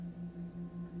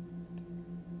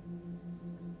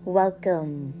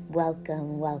Welcome,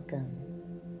 welcome, welcome.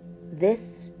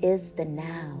 This is the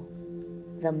now,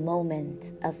 the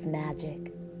moment of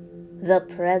magic. The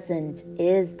present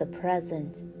is the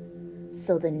present,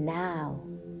 so the now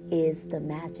is the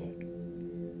magic.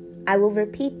 I will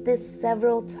repeat this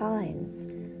several times.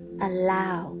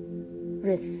 Allow,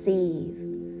 receive,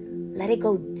 let it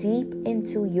go deep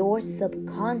into your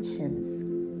subconscious.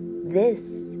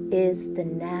 This is the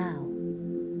now,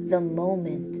 the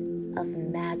moment of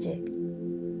magic.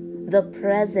 The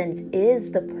present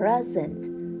is the present,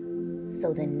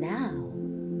 so the now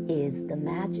is the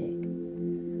magic.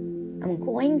 I'm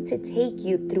going to take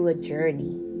you through a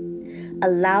journey,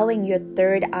 allowing your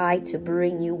third eye to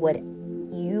bring you what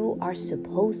you are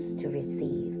supposed to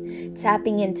receive,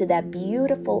 tapping into that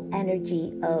beautiful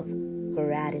energy of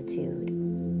gratitude.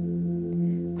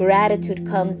 Gratitude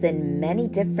comes in many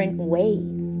different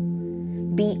ways.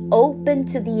 Be open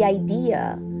to the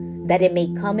idea that it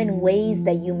may come in ways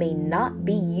that you may not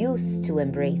be used to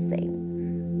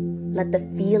embracing. Let the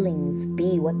feelings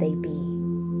be what they be.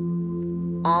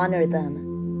 Honor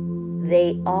them.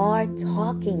 They are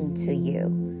talking to you.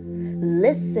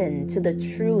 Listen to the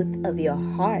truth of your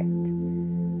heart.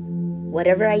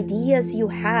 Whatever ideas you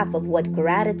have of what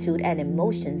gratitude and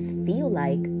emotions feel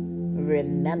like,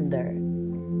 remember,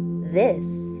 this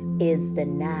is the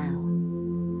now,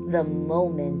 the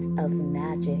moment of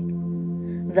magic.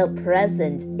 The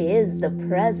present is the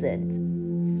present,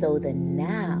 so the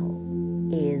now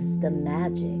is the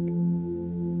magic.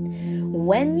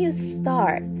 When you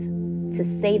start to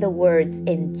say the words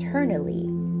internally,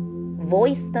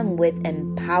 voice them with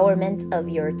empowerment of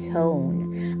your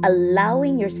tone,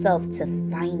 allowing yourself to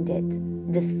find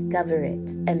it, discover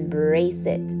it, embrace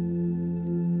it.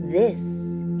 This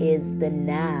is the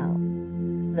now,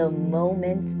 the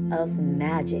moment of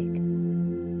magic.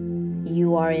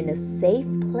 You are in a safe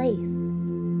place.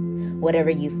 Whatever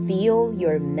you feel,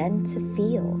 you're meant to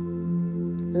feel.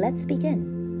 Let's begin.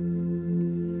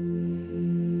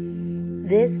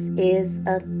 This is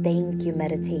a thank you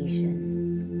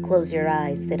meditation. Close your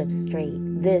eyes, sit up straight.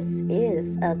 This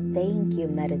is a thank you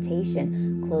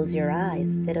meditation. Close your eyes,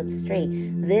 sit up straight.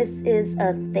 This is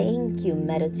a thank you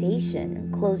meditation.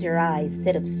 Close your eyes,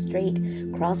 sit up straight.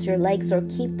 Cross your legs or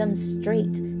keep them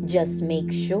straight. Just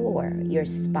make sure your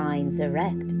spine's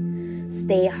erect.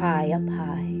 Stay high up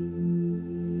high.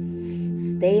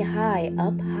 Stay high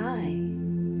up high.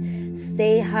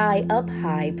 Stay high up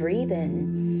high. Breathe in.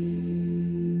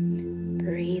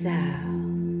 Breathe out.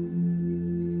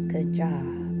 Good job.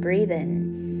 Breathe in.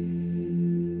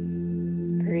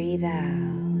 Breathe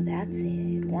out. That's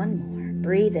it. One more.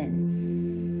 Breathe in.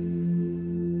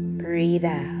 Breathe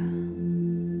out.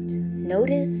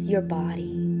 Notice your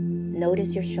body.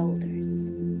 Notice your shoulders.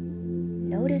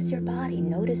 Notice your body.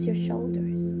 Notice your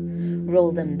shoulders.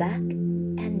 Roll them back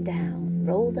and down.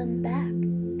 Roll them back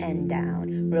and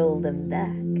down. Roll them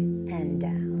back and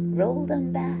down. Roll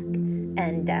them back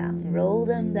and down. Roll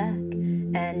them back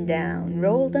and down.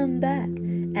 Roll them back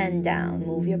and down.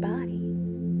 Move your body.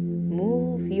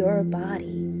 Move your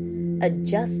body.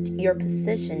 Adjust your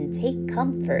position. Take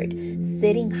comfort.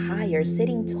 Sitting higher.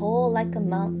 Sitting tall like a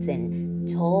mountain.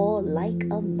 Tall like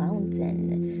a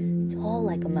mountain. Tall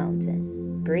like a mountain.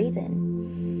 Breathe in.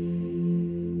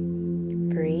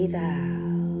 Breathe out.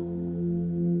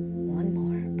 One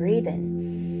more. Breathe in.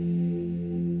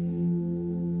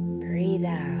 Breathe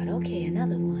out. Okay,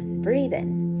 another one. Breathe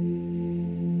in.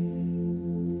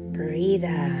 Breathe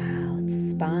out.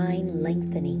 Spine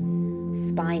lengthening.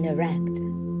 Spine erect.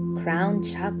 Crown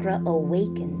chakra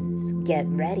awakens. Get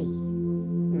ready.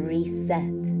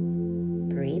 Reset.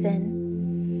 Breathe in.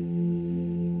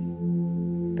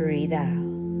 Breathe out.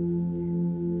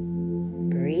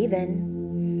 Breathe in.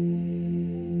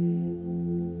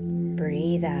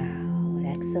 Breathe out.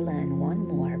 Excellent. One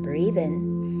more. Breathe in.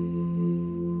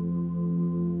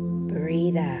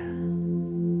 Breathe out.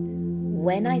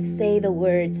 When I say the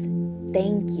words,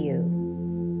 thank you,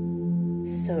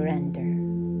 surrender.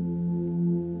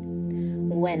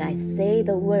 When I say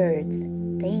the words,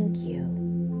 thank you,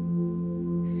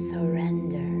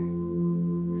 surrender.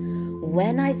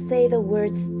 When I say the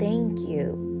words, thank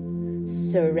you,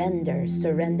 surrender.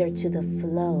 Surrender to the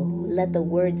flow. Let the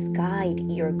words guide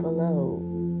your glow,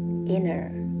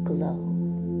 inner glow.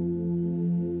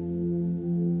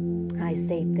 I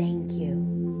say thank you,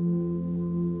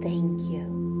 thank you,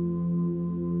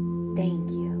 thank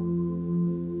you.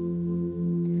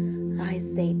 I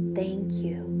say thank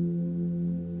you,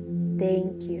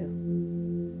 thank you,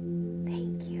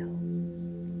 thank you.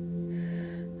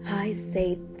 I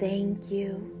say thank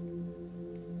you,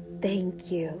 thank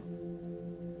you,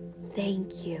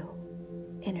 thank you.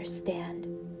 Inner stand.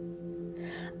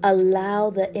 Allow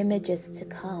the images to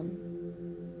come.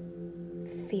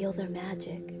 Feel their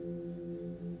magic.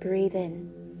 Breathe in.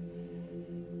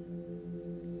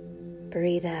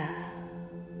 Breathe out.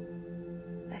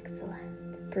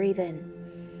 Excellent. Breathe in.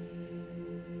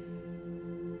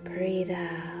 Breathe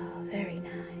out. Very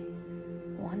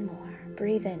nice. One more.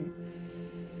 Breathe in.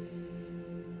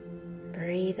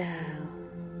 Breathe out.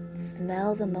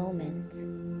 Smell the moment.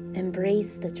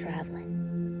 Embrace the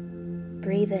traveling.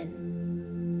 Breathe in.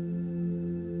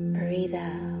 Breathe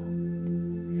out.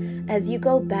 As you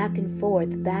go back and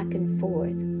forth, back and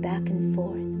forth, back and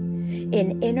forth,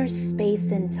 in inner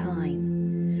space and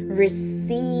time,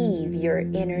 receive your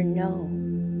inner know,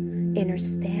 inner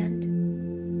stand.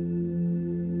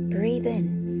 Breathe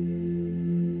in.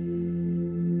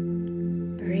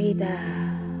 Breathe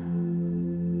out.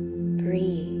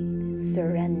 Breathe.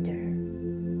 Surrender.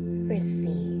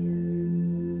 Receive.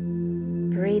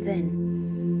 Breathe in.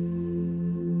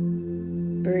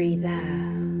 Breathe out.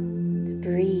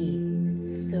 Breathe,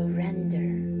 surrender,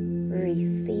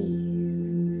 receive.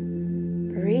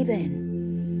 Breathe in.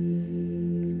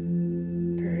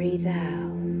 Breathe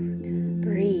out.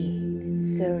 Breathe,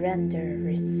 surrender,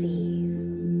 receive.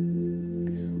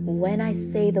 When I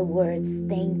say the words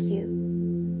thank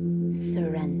you,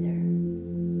 surrender.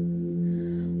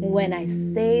 When I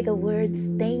say the words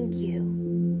thank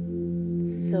you,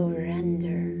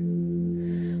 surrender.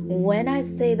 When I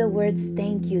say the words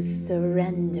thank you,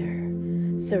 surrender.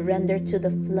 Surrender to the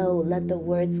flow. Let the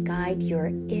words guide your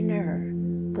inner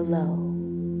glow.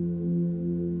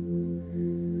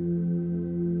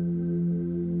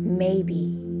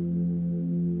 Maybe,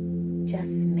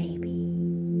 just maybe,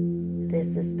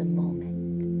 this is the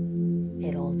moment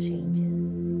it all changes.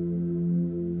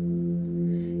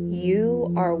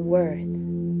 You are worth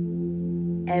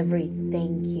every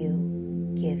thank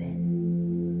you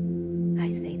given. I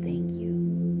say thank you.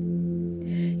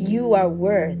 You are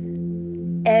worth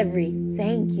every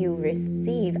thank you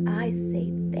receive. I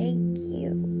say thank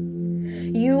you.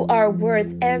 You are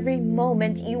worth every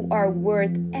moment. You are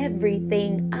worth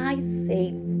everything. I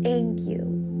say thank you.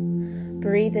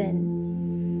 Breathe in.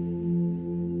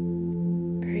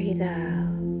 Breathe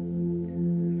out.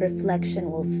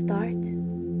 Reflection will start.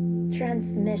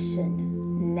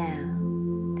 Transmission now.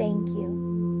 Thank you.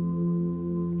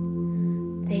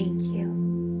 Thank you.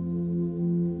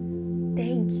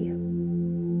 Thank you.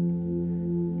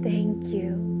 Thank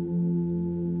you.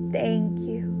 Thank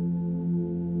you.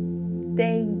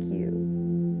 Thank you.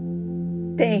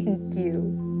 Thank you.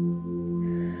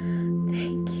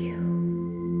 Thank you.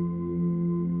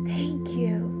 Thank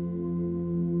you.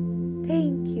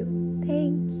 Thank you.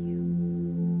 Thank you.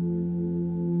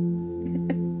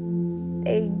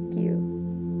 Thank you. Thank you.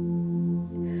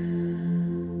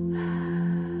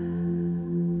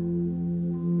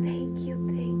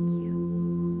 Thank you.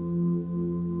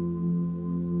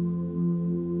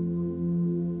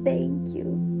 Thank you.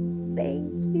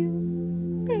 Thank you.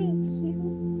 Thank you.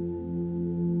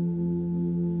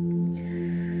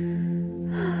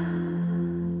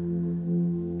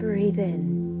 Breathe in.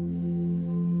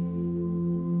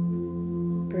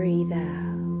 Breathe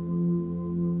out.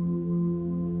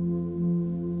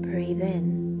 Breathe in.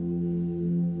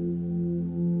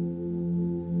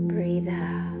 Breathe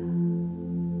out.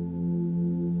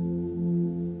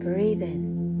 Breathe in.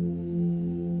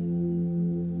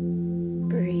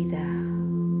 Breathe out.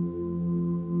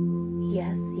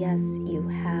 Yes, yes, you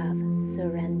have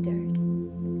surrendered.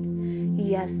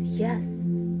 Yes, yes,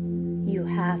 you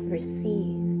have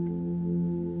received.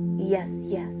 Yes,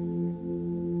 yes,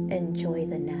 enjoy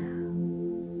the now.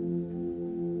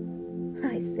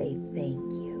 I say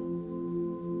thank you.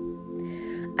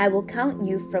 I will count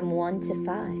you from 1 to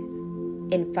 5.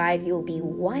 In 5, you'll be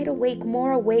wide awake,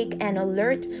 more awake and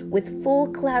alert with full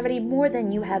clarity more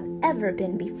than you have ever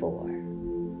been before.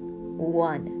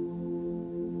 1,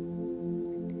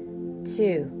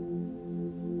 2,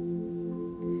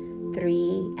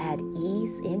 3, at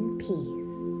ease in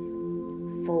peace.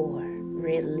 4,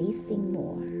 releasing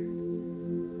more.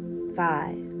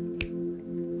 5,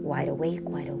 wide awake,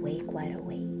 wide awake, wide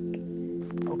awake.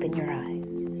 Open your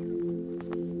eyes.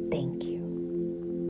 Thank you.